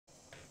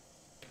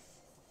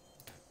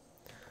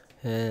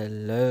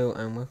Hello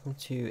and welcome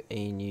to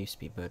a new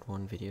Speedbird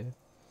 1 video.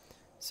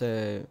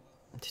 So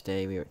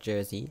today we're at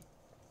Jersey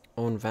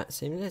on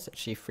VATSIM. There's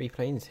actually 3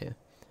 planes here.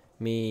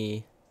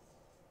 Me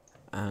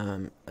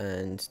and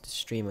the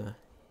streamer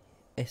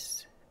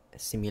S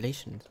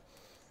Simulations.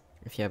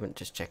 If you haven't,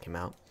 just check him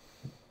out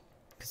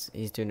because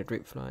he's doing a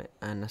group flight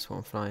and that's what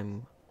I'm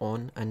flying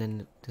on. And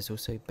then there's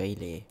also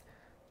Bailey,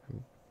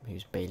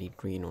 who's Bailey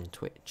Green on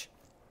Twitch.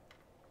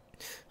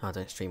 I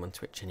don't stream on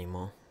Twitch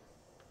anymore.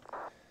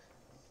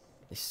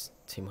 It's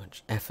too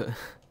much effort.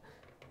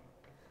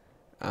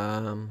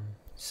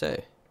 So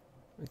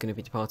we're going to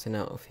be departing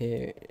out of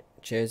here,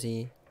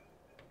 Jersey.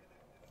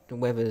 The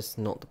weather's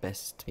not the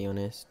best, to be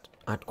honest.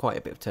 I had quite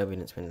a bit of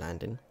turbulence when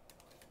landing.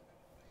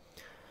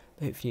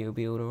 But hopefully it'll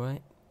be all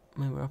alright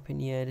when we're up in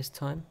the air this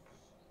time.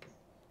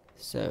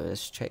 So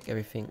let's check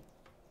everything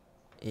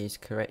is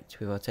correct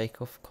with our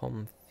takeoff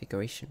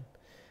configuration.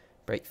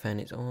 Brake fan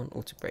is on,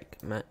 auto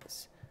brake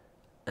mats.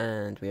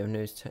 And we have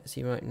nose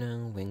taxi right now,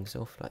 wings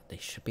off like they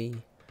should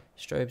be,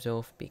 strobes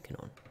off, beacon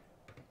on.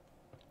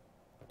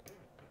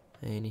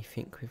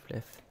 Anything we've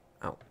left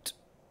out,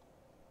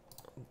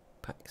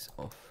 packs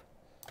off.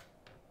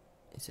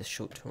 It's a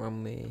short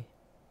runway,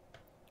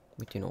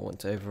 we do not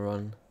want to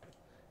overrun,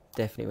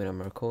 definitely when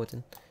I'm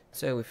recording.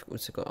 So we've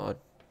also got our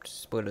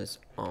spoilers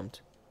armed.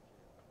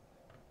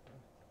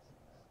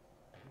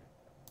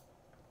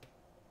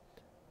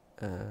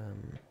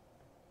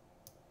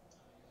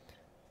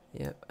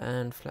 Yep,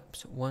 and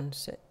flaps 1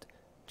 set,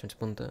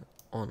 transponder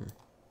on.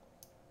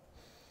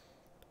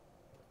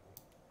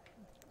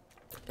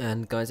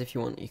 And guys, if you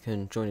want, you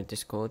can join a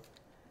Discord,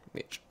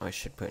 which I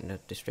should put in the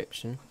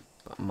description,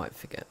 but I might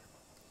forget.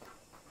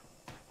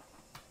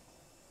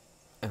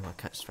 Oh, my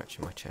cat's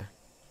scratching my chair.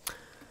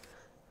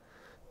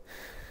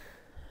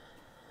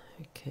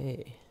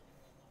 Okay.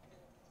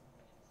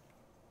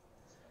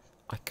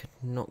 I could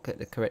not get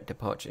the correct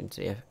departure into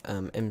the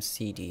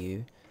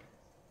MCDU.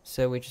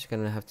 So we're just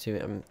going to have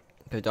to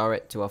go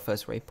direct to our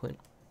first waypoint,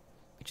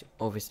 which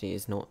obviously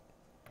is not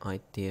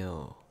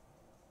ideal.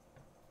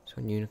 So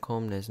on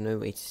Unicom there's no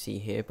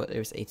ATC here, but there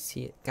is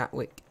ATC at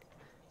Gatwick,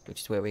 which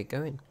is where we're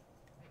going.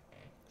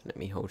 Let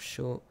me hold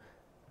short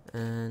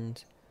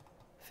and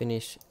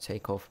finish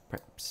takeoff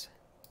preps.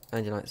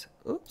 Engine lights,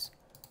 oops,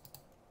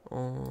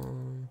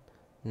 on,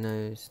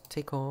 nose,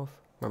 takeoff,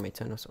 runway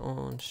turn offs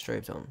on,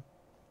 strobes on.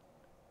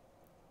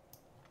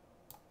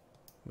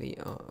 We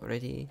are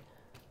ready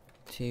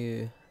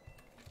to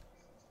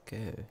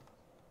go.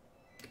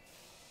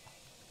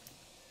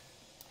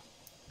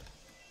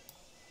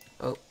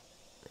 Oh,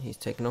 he's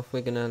taken off.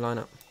 We're gonna line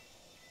up.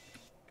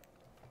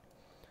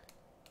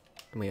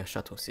 And we are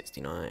shuttle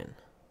 69.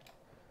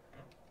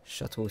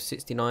 Shuttle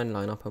 69,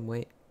 line up and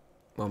wait.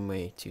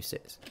 Runway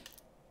 26.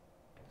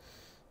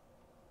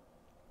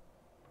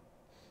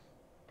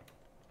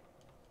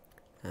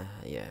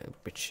 Yeah,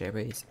 British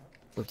Airways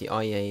with the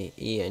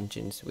IAE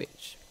engines,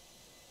 which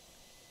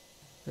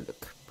they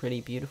look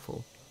pretty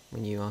beautiful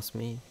when you ask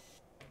me,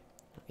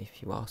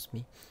 if you ask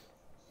me.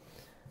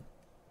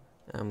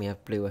 And we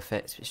have blue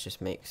effects, which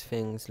just makes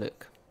things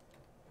look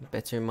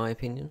better in my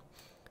opinion.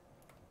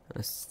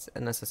 And as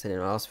I said in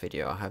the last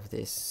video, I have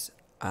this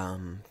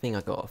thing I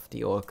got off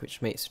the Orc,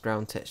 which makes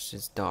ground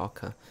textures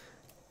darker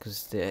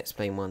because the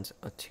X-Plane ones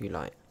are too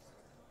light.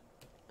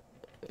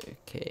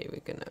 Okay,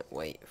 we're gonna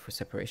wait for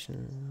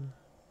separation.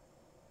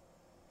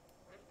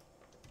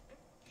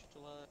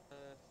 Still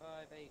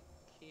 5-8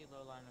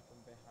 kilo line up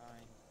and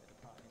behind the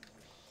departing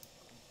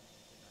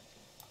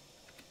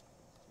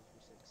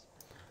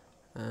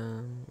A319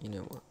 236. You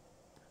know what?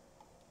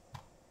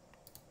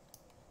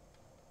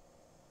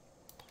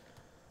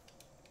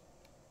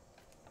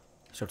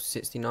 Shuttle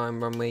 69,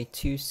 runway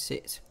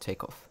 26,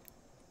 takeoff.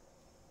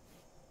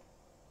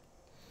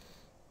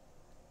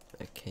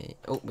 Okay.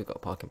 Oh, we've got a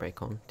parking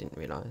brake on. Didn't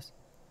realise.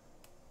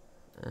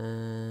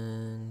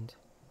 And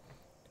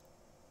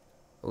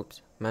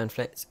oops,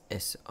 Manflex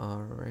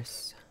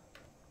SRS.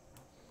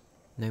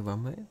 No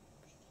runway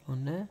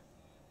on there.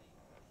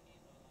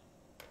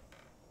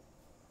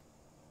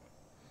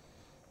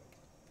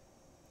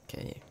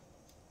 Okay.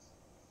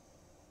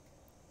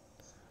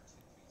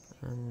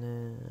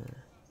 And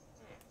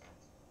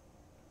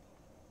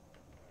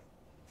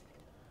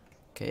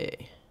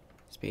okay.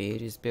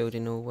 Speed is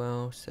building all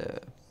well, so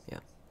yeah.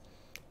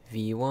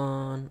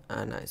 V1,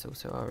 and that is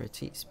also our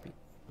rotate speed.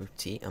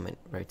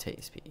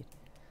 Rotate speed.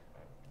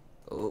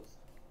 Oh,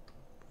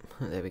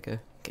 there we go.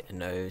 Get the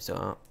nose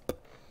up.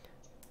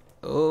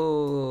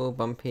 Oh,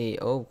 bumpy.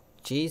 Oh,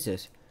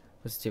 Jesus.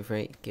 Positive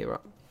rate, gear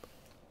up.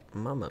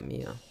 Mamma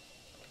mia.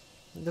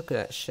 Look at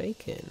that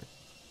shaking.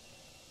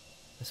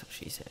 That's what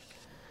she said.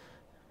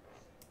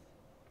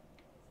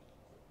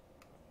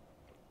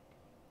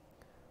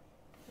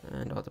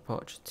 And our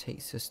departure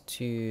takes us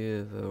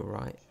to the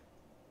right.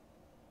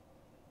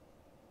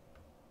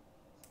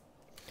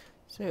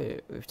 So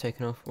we've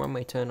taken off.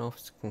 Runway turn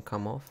offs can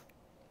come off.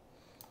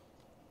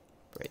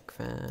 Brake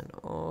fan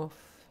off.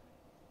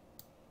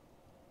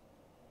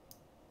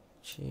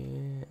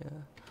 Cheer.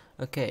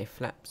 Okay,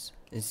 flaps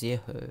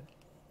 0.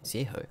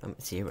 0. I'm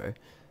at 0.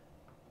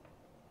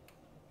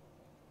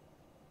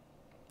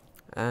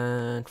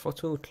 And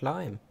throttle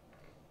climb.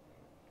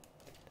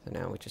 So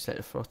now we just let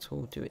the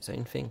throttle do its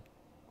own thing.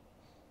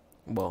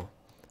 Well,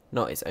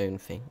 not its own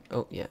thing.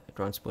 Oh yeah,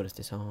 ground spoilers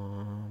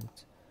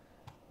disarmed.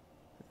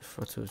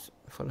 Throttles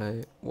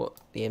follow what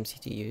the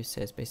MCDU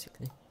says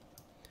basically.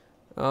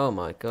 Oh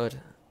my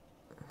god.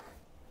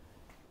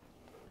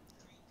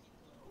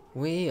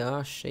 We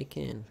are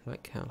shaking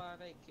like hell.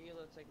 58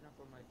 kilo taking off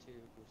on my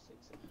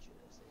 267, should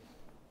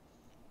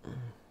I say.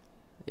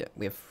 Yeah,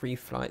 we have 3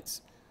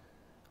 flights,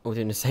 all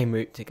doing the same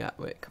route to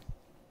Gatwick.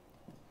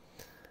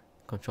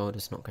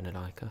 Controller's not going to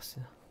like us.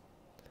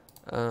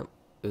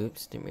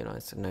 Oops, didn't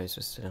realise the nose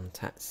was still on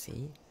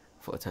taxi.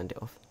 Thought I turned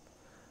it off.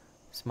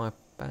 It's my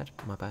bad,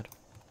 my bad.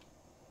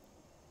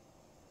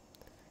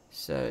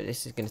 So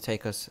this is going to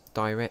take us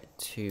direct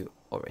to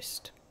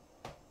Orist.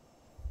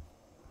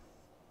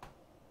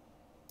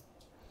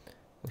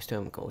 We still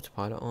haven't got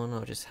autopilot on,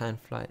 I'll just hand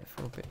fly it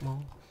for a bit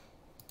more.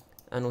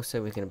 And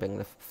also we're going to bring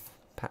the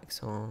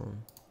packs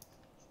on.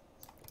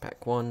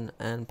 Pack 1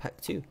 and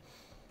pack 2.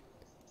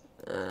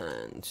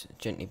 And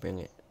gently bring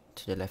it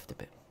to the left a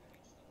bit.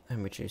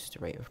 And reduce the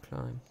rate of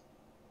climb.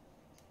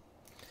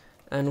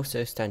 And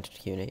also standard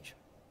QNH.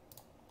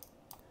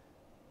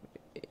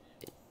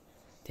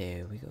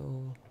 There we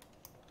go.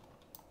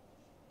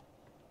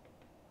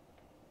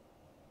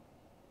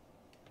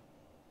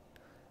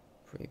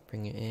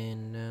 Bring it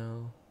in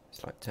now.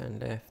 Slight turn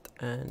left,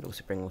 and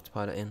also bring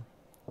autopilot in,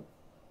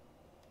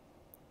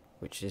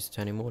 which is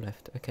turning more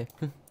left. Okay.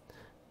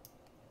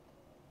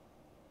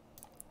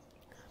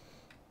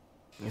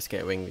 Let's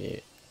get a wing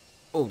view.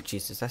 Oh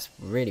Jesus, that's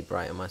really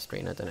bright on my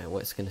screen. I don't know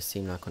what it's going to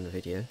seem like on the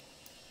video.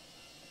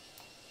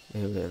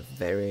 We have a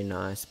very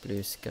nice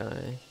blue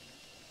sky.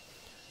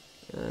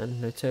 And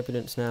no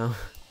turbulence now,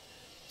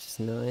 which is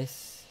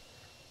nice.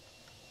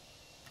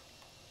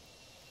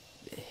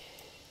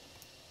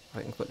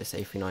 I can put this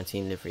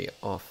A319 livery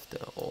off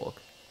the org.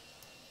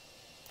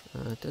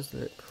 It does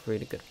look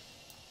really good.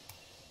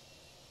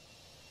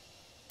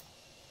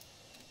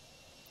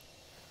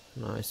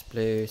 Nice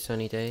blue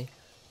sunny day.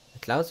 The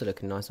clouds are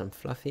looking nice and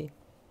fluffy.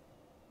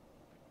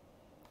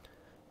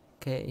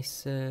 Okay,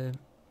 so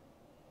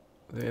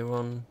we're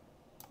on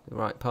the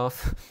right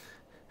path.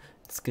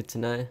 It's good to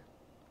know.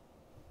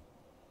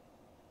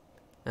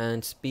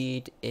 And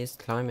speed is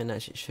climbing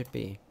as it should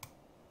be.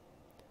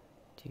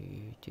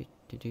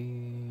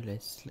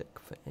 Let's look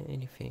for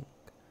anything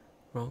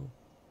wrong.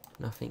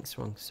 Nothing's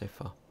wrong so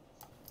far.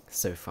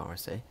 So far, I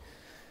say.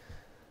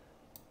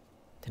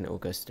 Then it all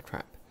goes to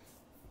crap.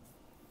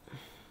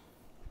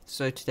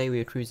 So today we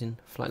are cruising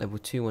flight level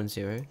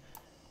 210,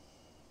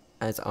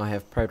 as I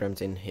have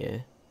programmed in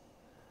here.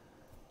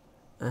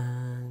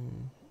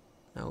 And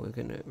now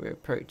we're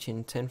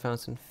approaching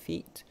 10,000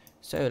 feet.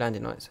 So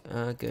landing lights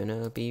are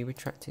gonna be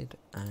retracted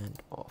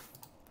and off.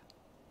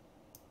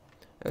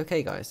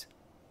 Okay, guys.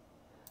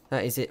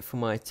 That is it for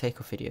my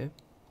takeoff video.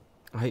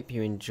 I hope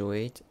you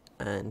enjoyed,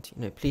 and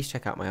please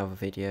check out my other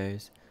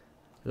videos.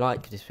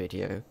 Like this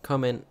video,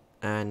 comment,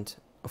 and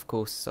of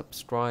course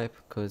subscribe,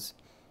 because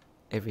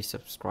every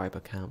subscriber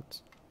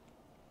counts.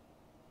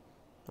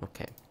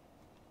 Okay.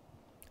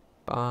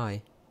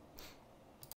 Bye.